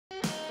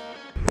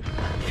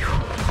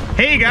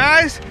Hey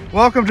guys,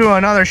 welcome to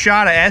another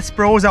shot of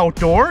S.Bros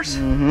Outdoors.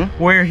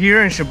 We're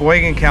here in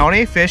Sheboygan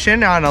County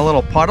fishing on a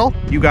little puddle.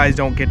 You guys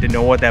don't get to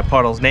know what that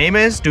puddle's name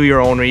is. Do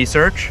your own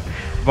research.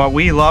 But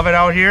we love it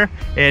out here.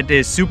 It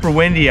is super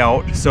windy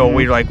out, so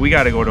we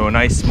got to go to a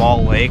nice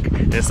small lake.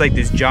 And it's like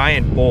this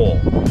giant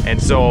bowl.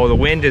 And so the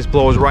wind just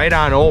blows right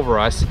on over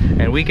us,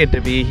 and we get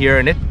to be here,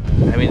 and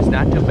it's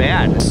not too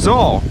bad.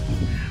 So,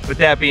 with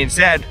that being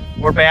said,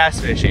 we're bass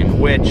fishing,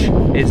 which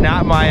is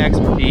not my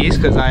expertise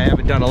because I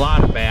haven't done a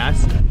lot of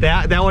bass.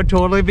 That would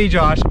totally be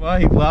Joshua.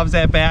 He loves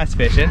that bass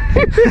fishing.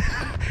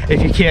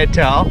 If you can't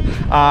tell.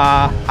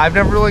 I've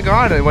never really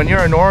gone. When you're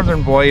a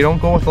northern boy, you don't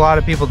go with a lot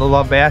of people that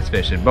love bass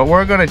fishing. But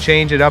we're gonna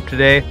change it up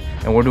today,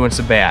 and we're doing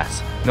some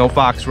bass. No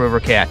Fox River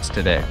cats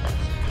today.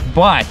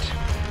 But,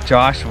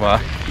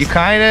 Joshua, you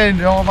kinda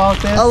know about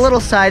this? A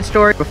little side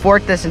story. Before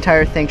this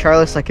entire thing,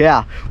 Charlie's like,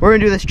 yeah, we're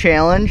gonna do this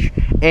challenge,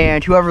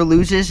 and whoever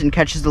loses and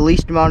catches the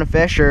least amount of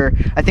fish, or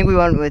I think we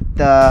went with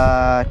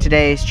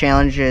today's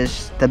challenge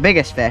is the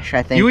biggest fish,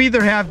 I think. You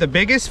either have the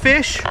biggest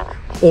fish,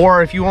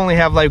 or if you only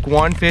have like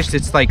one fish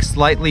that's like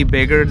slightly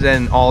bigger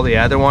than all the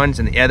other ones,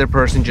 and the other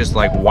person just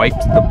like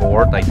wipes the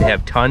board, like they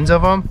have tons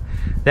of them,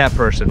 that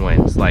person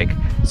wins.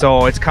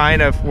 So it's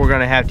kind of, we're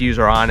gonna have to use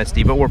our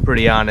honesty, but we're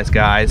pretty honest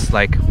guys.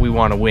 Like, we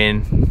want to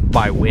win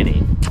by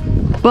winning.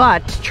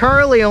 But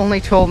Charlie only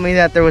told me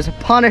that there was a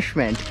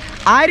punishment.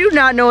 I do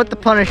not know what the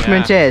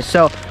punishment is.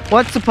 So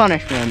what's the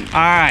punishment? All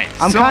right,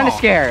 I'm kind of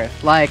scared.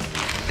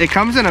 It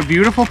comes in a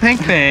beautiful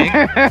pink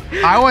bag.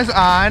 I was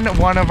on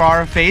one of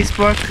our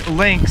Facebook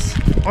links.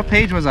 What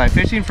page was I?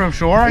 Fishing from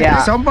Shore?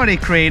 Yeah. Somebody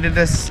created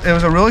this. It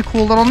was a really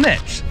cool little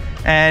niche,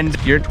 and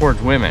geared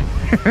towards women.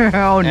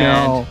 Oh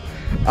no.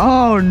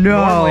 Oh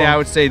no. Normally I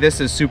would say this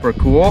is super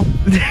cool.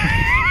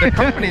 The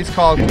company's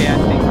called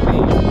Casting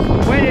Clean.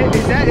 Wait,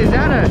 is that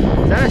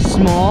a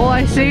small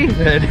I see?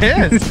 It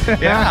is.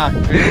 Yeah.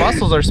 Your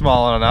muscles are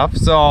small enough.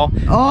 So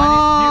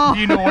do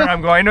you know where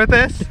I'm going with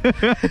this?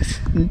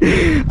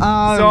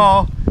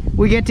 So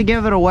we get to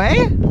give it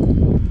away?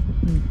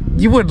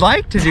 You would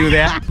like to do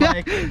that,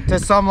 like, to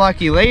some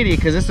lucky lady,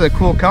 because this is a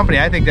cool company.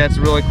 I think that's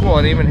really cool.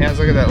 It even has,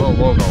 look at that little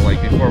logo,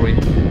 like, before we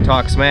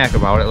talk smack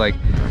about it. Like,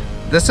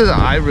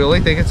 I really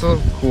think it's a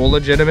cool,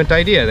 legitimate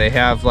idea. They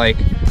have, like,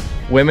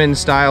 women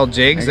style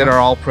jigs that are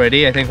all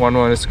pretty. I think one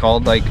is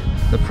called, like,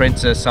 the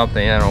Princess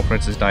something. I don't know,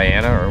 Princess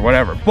Diana or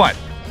whatever. But,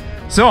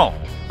 so,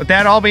 with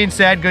that all being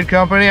said, good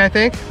company, I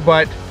think.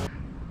 But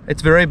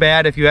it's very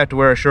bad if you have to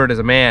wear a shirt as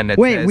a man that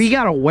Wait, says, we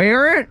gotta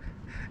wear it?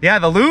 yeah,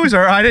 the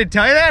loser, I didn't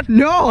tell you that?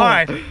 No. All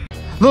right.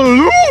 The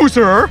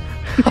loser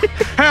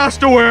has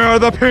to wear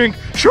the pink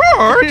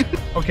shirt.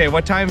 Okay,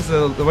 what time's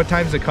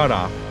the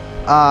cutoff?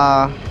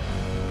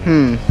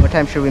 What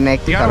time should we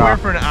make the You cutoff? gotta wear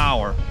for an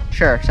hour.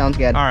 Sure, sounds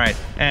good. All right,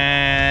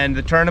 and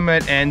the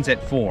tournament ends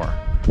at 4.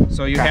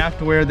 So you have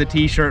to wear the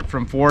t-shirt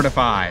from 4 to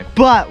 5.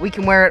 But we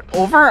can wear it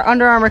over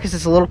Under Armour because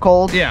it's a little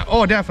cold. Yeah,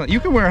 oh definitely. You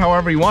can wear it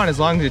however you want as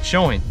long as it's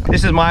showing.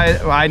 This is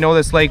I know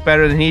this lake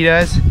better than he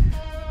does,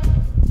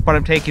 but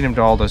I'm taking him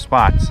to all those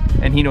spots.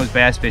 And he knows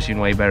bass fishing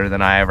way better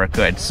than I ever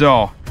could.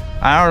 So,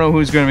 I don't know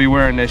who's gonna be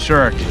wearing this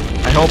shirt.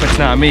 I hope it's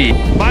not me.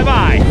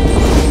 Bye-bye.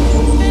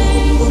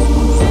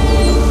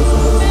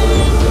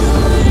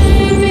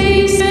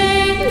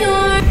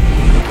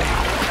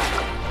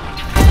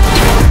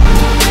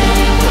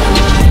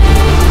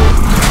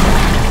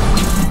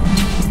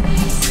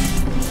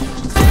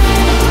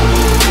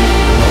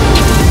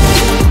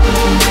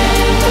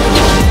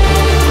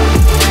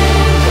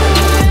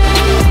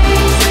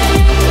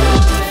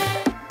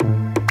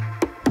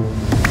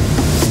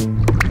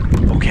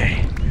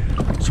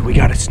 We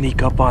gotta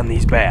sneak up on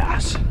these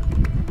bass.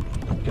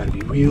 We gotta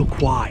be real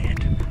quiet,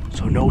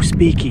 so no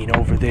speaking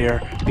over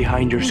there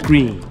behind your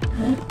screen.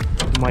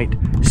 You might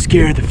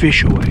scare the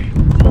fish away.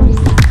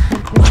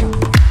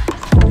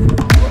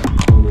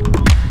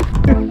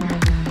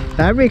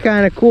 That'd be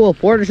kind of cool.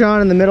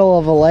 Portage-on in the middle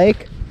of a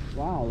lake.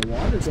 Wow, the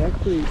water's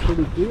actually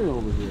pretty clear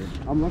over here.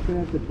 I'm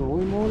looking at the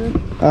trolling motor.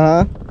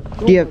 Uh-huh.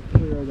 Do you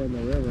Clearer than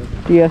the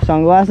river. have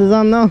sunglasses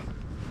on though?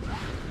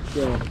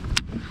 So,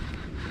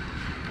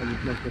 I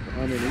just must have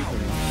underneath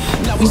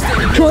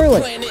it.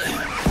 Charlie,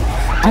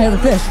 I have a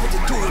fish.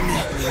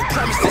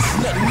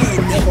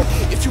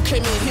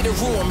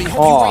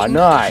 Oh,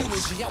 nice.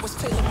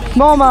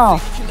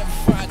 Smallmouth.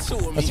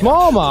 A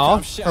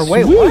smallmouth? Or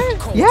wait,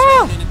 what?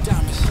 Yeah.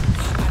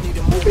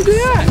 Look at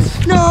that.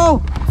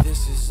 No.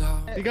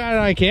 You got it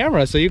on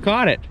camera, so you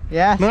caught it.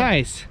 Yeah.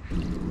 Nice.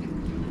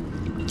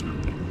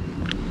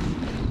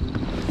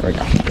 There we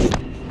go.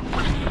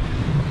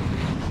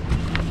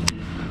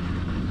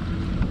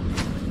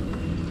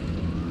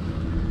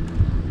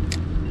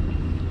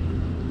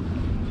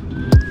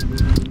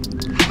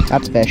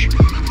 That's a fish.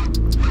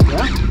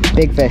 Yeah?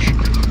 Big fish.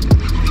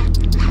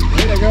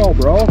 Way to go,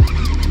 bro.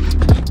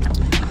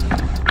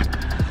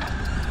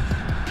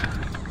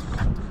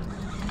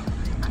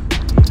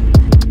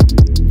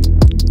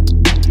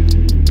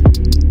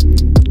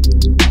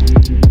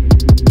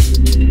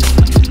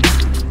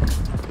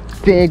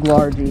 Big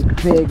largie,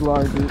 big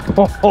largie.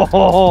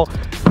 Oh,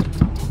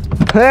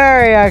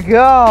 There you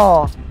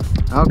go.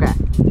 Okay,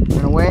 I'm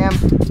gonna weigh him.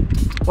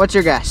 What's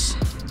your guess?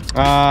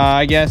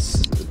 I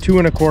guess 2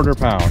 1/4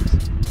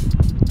 pounds.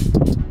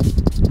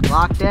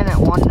 Locked in at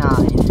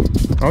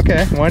 1.9.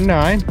 Okay,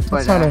 1.9.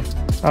 But, That's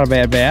not a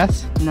bad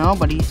bass. No,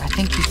 but I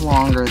think he's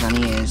longer than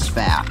he is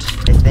fat.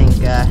 I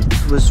think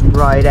it was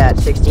right at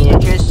 16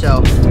 inches,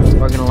 so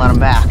we're gonna let him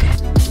back.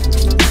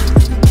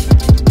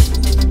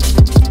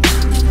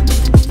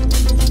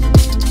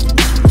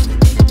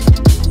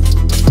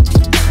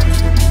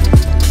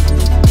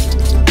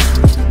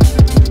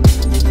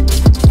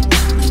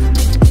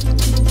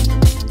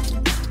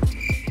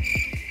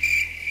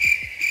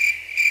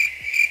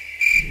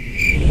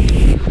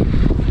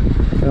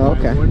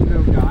 Okay. I wouldn't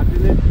have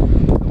gotten it. The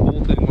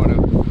whole thing would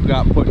have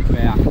got put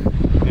back,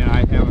 and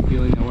I have a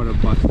feeling I would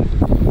have busted.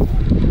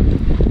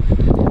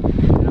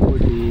 That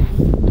would be.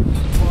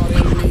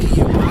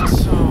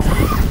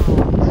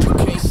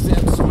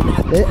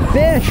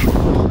 Fish!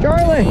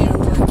 Charlie!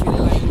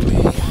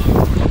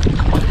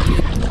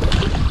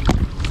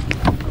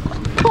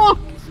 Oh,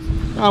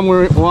 I'm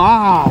worried.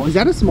 Wow, is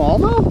that a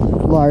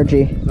smallmouth?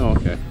 Largy. Oh,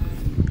 okay.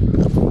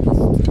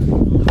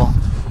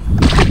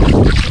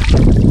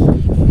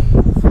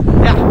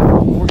 Yeah,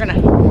 we're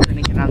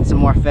gonna get on some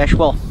more fish.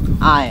 Well,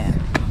 I am.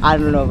 I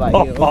don't know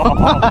about you.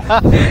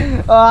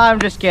 Oh, I'm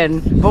just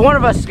kidding. But one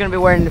of us is gonna be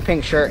wearing the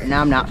pink shirt, and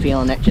I'm not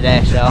feeling it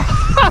today, so.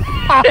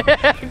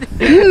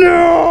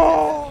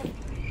 No!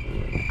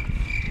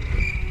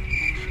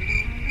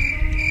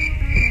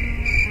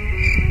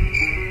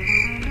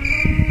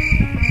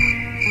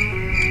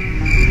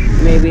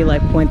 Maybe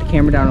like point the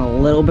camera down a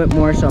little bit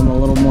more so I'm a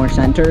little more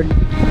centered.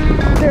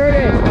 There it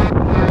is.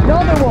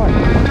 Another one.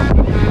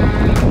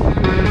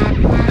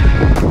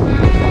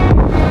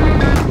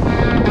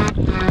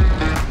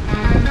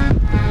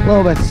 A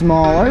little bit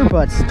smaller,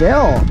 but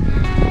still.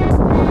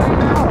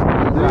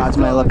 Rods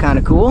might look kind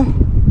of cool.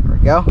 Here we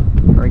go.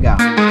 Here we go.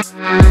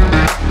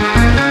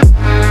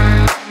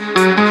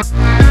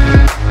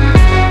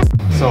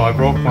 So I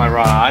broke my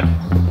rod.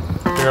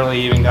 Barely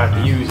even got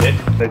to use it.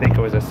 I think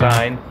it was a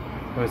sign.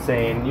 It was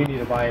saying you need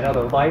to buy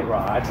another light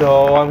rod.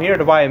 So I'm here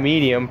to buy a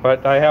medium,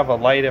 but I have a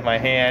light in my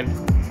hand.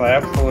 So I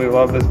absolutely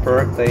love this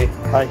Berkeley.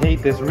 I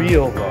hate this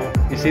reel though.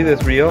 You see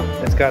this reel?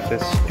 It's got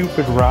this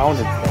stupid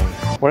rounded thing.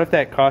 What if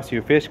that costs you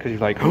a fish because you're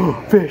like, oh,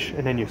 fish,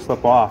 and then you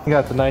slip off? You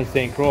got the nice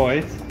St.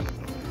 Croix.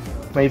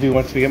 Maybe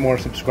once we get more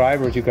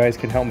subscribers, you guys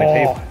can help me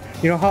pay.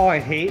 You know how I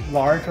hate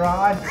large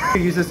rods? I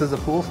use this as a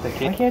pool stick.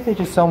 Why can't they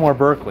just sell more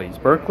Berkeleys?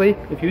 Berkeley,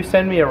 if you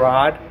send me a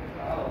rod,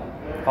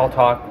 I'll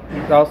talk.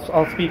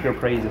 I'll speak your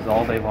praises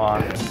all day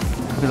long.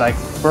 I'll be like,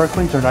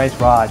 Berkeleys are nice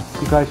rods.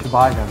 You guys should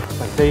buy them.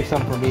 Like, save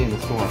some for me in the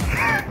store.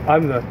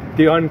 I'm the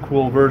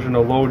uncool version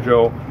of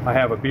Lojo. I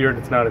have a beard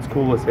that's not as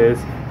cool as his,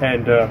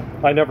 and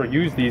I never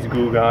use these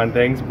Guggen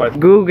things, but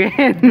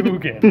Guggen.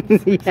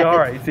 Guggen. Yes.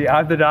 Sorry, see,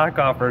 I'm the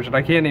knockoff version.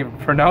 I can't even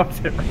pronounce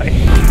it right.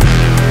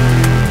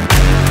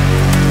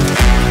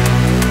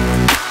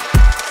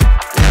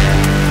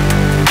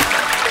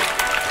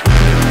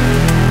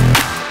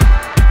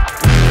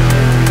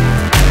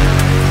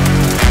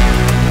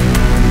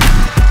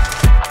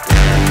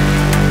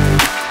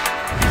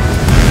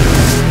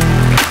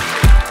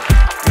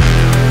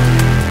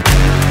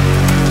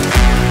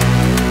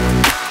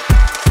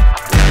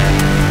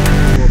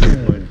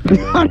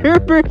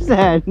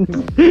 100%.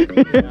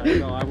 Yeah,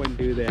 no, I wouldn't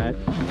do that.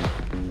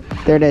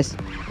 There it is.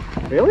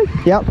 Really?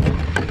 Yep.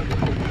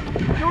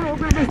 No,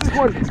 this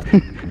one.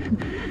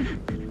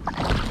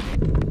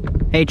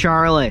 Hey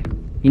Charlie,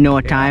 you know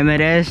what time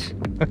it is?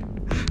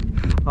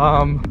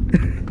 What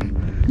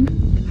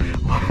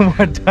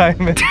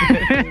time is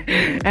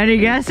it? Any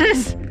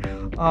guesses?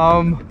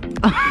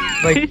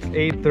 Like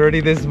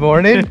 8:30 this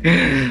morning.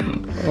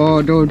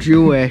 Oh, don't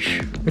you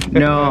wish?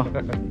 No.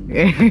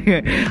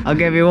 I'll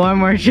give you one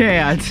more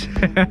chance.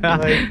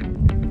 Like,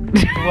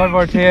 one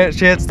more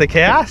chance to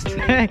cast?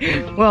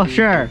 Well,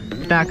 sure.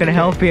 It's not gonna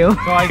help you.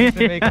 So I get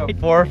to make up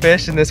 4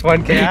 fish in this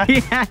one cast?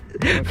 Yeah,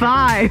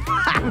 5.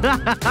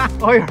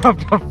 Oh, you're up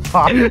to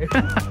 5.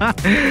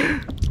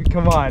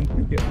 Come on.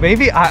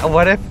 Maybe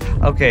what if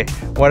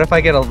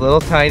I get a little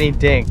tiny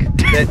dink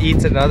that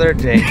eats another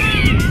dink,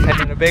 and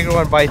then a bigger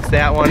one bites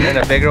that one, and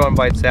a bigger one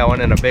bites that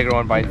one, and a bigger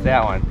one bites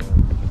that one.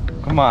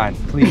 Come on,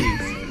 please.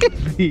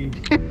 Please.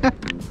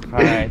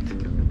 Alright.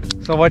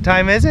 So what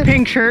time is it?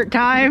 Pink shirt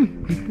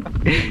time.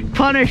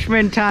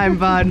 Punishment time,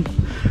 bud.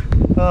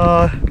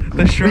 The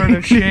shirt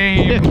of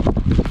shame.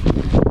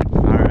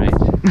 Alright.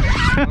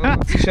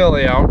 Well, it's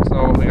chilly out,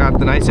 so we got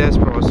the nice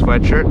S.Bros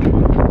sweatshirt.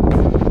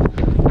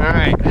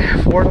 Alright,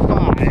 4 to 5.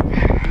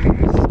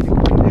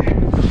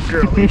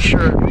 Girly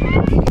shirt.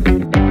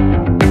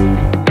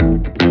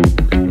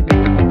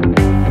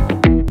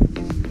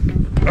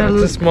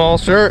 That's a small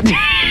shirt.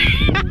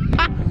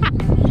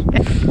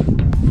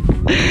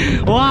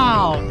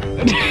 Wow.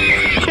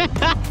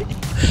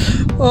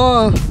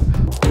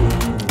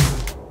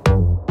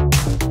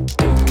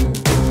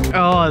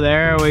 Oh,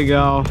 there we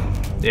go.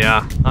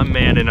 Yeah, I'm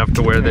man enough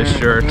to wear this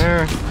shirt.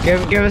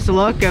 Give us a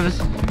look. Give us.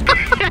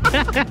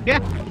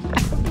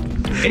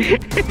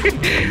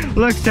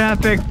 Looks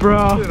epic,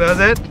 bro. Does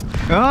it?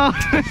 Oh,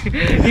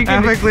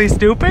 Epically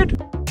stupid?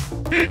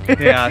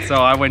 Yeah, so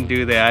I wouldn't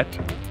do that.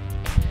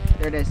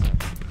 There it is.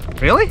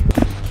 Really?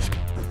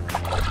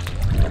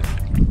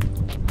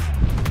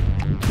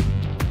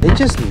 They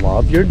just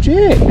love your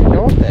jig,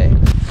 don't they?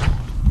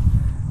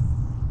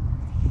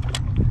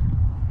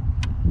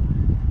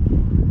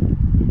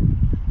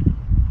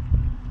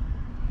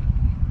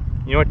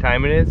 You know what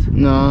time it is?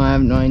 No, I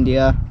have no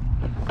idea.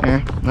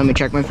 Here, let me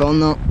check my phone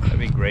though. That'd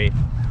be great.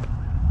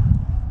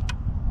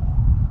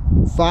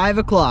 5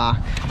 o'clock.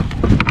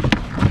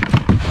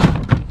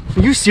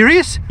 Are you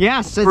serious?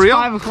 Yes, it's real?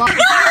 5 o'clock.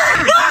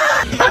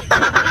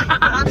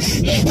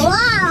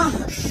 Wow!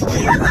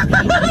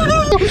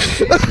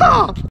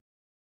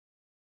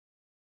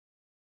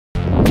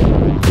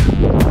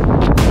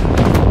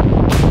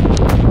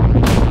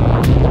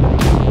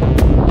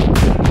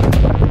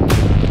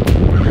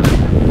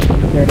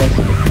 There it is.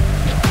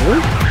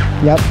 Really?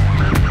 Yep.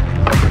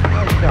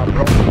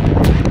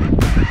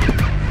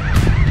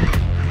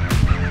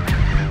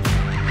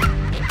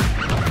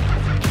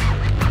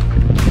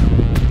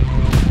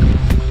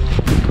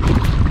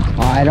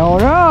 I don't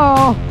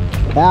know.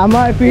 That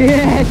might be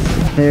it.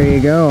 There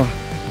you go.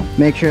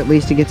 Make sure at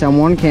least it gets on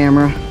one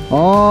camera.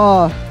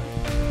 Oh,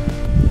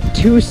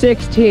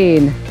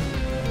 216.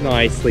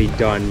 Nicely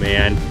done,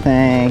 man.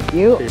 Thank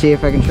you. See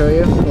if I can show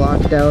you.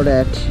 Locked out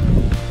at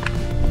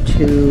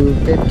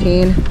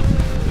 215.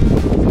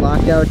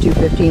 Locked out at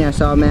 215. I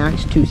saw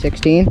max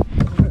 216.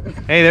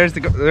 Hey,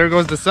 there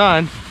goes the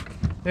sun.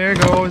 There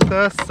goes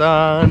the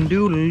sun.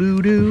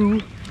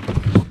 Doodle-doo-doo.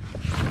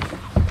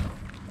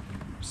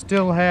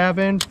 Still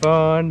having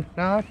fun,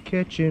 not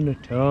catching a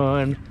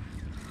ton.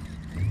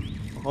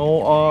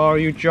 How are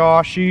you,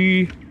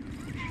 Joshy?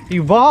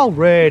 You've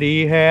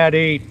already had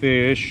 8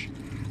 fish.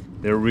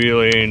 They're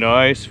really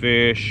nice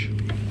fish.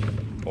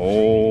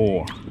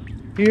 Oh,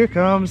 here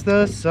comes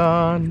the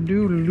sun.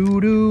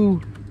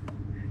 Doodle-doo-doo.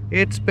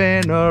 It's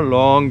been a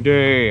long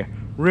day,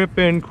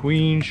 ripping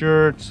queen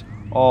shirts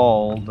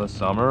all the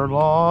summer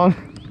long.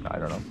 I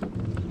don't know.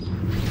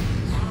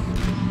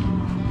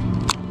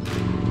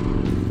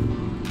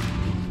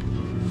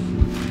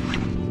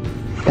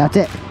 That's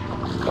it.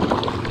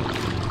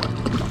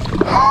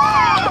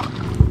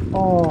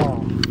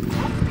 Oh,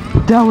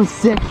 That was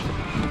sick.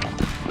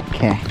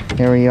 Okay,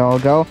 here we all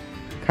go.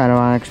 Kind of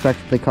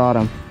unexpectedly caught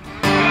him.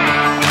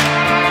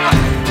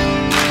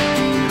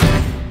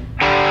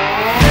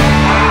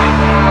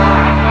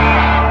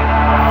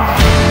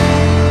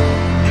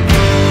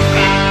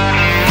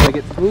 Like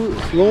it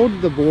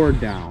slowed the board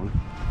down,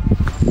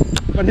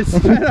 but it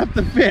sped up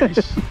the fish.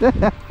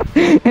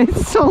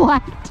 It's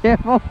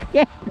selective,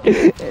 okay.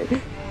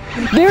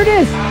 There it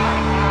is.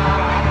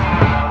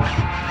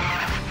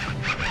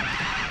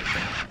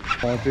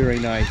 oh, very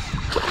nice.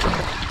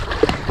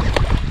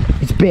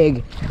 It's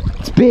big.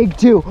 It's big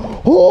too.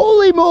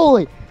 Holy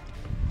moly.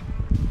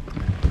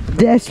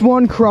 This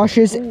one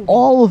crushes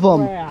all of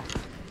them.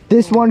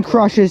 This one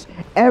crushes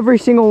every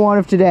single one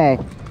of today.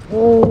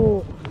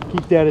 Oh,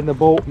 keep that in the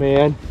boat,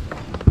 man.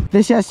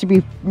 This has to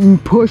be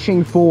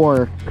pushing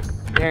 4.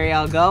 There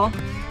y'all go.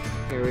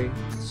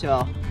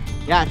 So,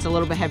 yeah, it's a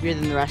little bit heavier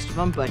than the rest of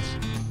them, but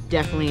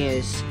definitely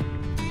is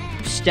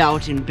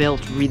stout and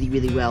built really,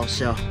 really well.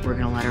 So we're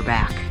gonna let her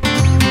back.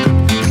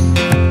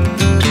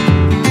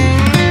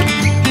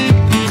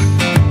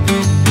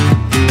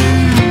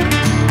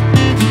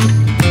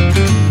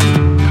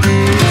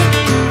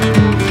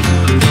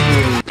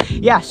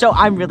 Yeah, so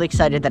I'm really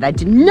excited that I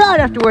did not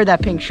have to wear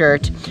that pink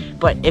shirt,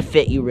 but it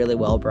fit you really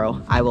well, bro.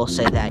 I will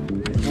say that.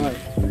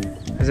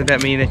 Doesn't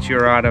that mean that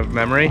you're out of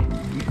memory?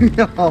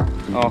 No.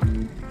 Oh,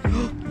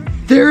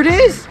 There it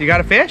is. you got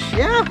a fish?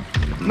 Yeah,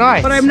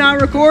 Nice. but I'm not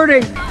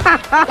recording.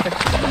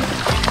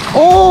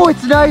 Oh,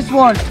 it's a nice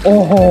one.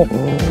 Oh,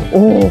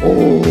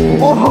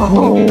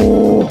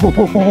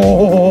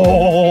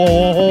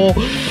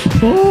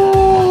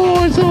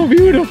 Oh, it's so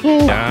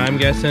beautiful. I'm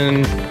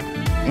guessing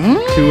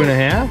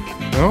 2.5.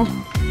 No,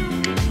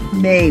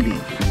 maybe.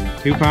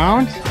 2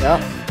 pounds. Yep.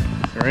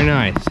 Very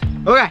nice.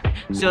 Okay,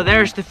 so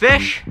there's the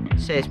fish.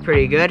 Says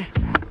pretty good.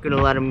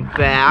 Gonna let him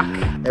back.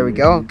 There we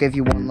go. Give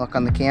you one look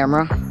on the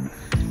camera.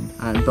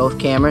 On both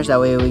cameras, that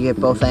way we get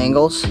both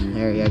angles.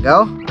 There you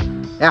go.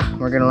 Yeah,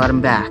 we're gonna let him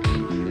back.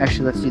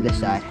 Actually, let's do this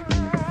side.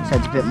 This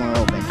side's a bit more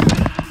open.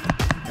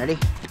 Ready?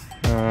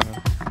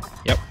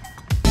 Yep.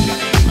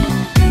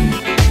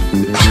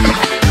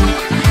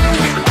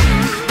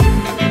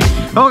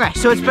 Okay,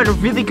 so it's been a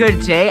really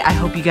good day. I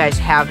hope you guys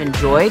have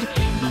enjoyed.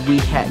 We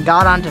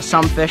got onto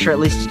some fish, or at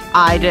least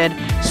I did.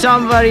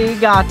 Somebody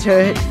got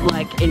to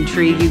like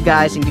intrigue you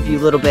guys and give you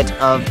a little bit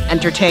of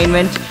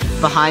entertainment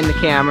behind the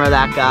camera.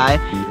 That guy,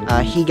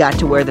 he got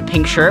to wear the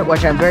pink shirt,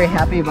 which I'm very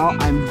happy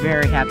about. I'm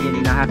very happy I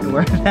did not have to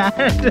wear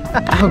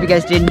that. I hope you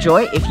guys did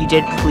enjoy. If you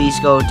did, please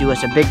go do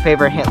us a big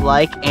favor, hit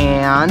like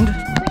and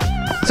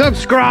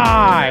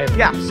Subscribe.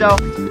 yeah. So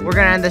we're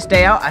gonna end this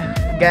day out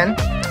again.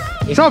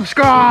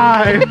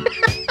 Subscribe.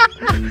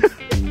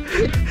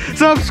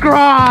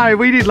 Subscribe!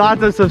 We need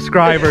lots of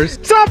subscribers.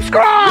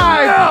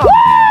 Subscribe!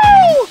 Yeah!